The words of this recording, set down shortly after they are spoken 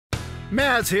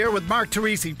Maz here with Mark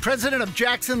Torrisi, president of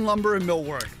Jackson Lumber and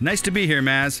Millwork. Nice to be here,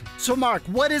 Maz. So Mark,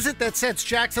 what is it that sets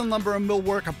Jackson Lumber and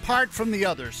Millwork apart from the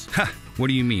others? Ha! What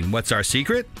do you mean? What's our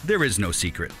secret? There is no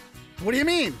secret. What do you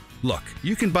mean? Look,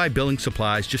 you can buy building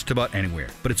supplies just about anywhere,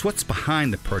 but it's what's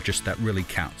behind the purchase that really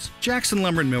counts. Jackson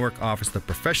Lumber and Millwork offers the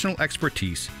professional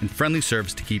expertise and friendly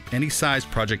service to keep any size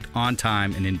project on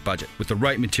time and in budget with the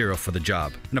right material for the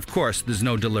job. And of course, there's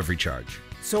no delivery charge.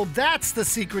 So that's the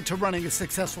secret to running a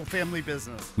successful family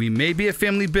business. We may be a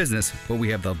family business, but we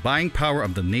have the buying power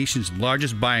of the nation's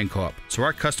largest buying co-op, so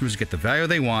our customers get the value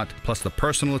they want, plus the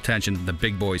personal attention the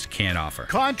big boys can't offer.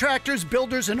 Contractors,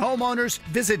 builders, and homeowners,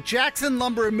 visit Jackson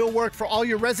Lumber and Millwork for all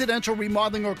your residential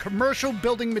remodeling or commercial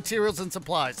building materials and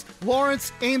supplies.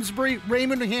 Lawrence, Amesbury,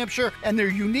 Raymond, New Hampshire, and their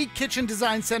unique kitchen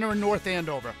design center in North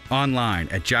Andover. Online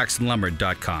at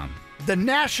jacksonlumber.com. The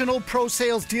National Pro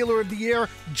Sales Dealer of the Year,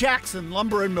 Jackson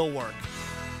Lumber and Millwork.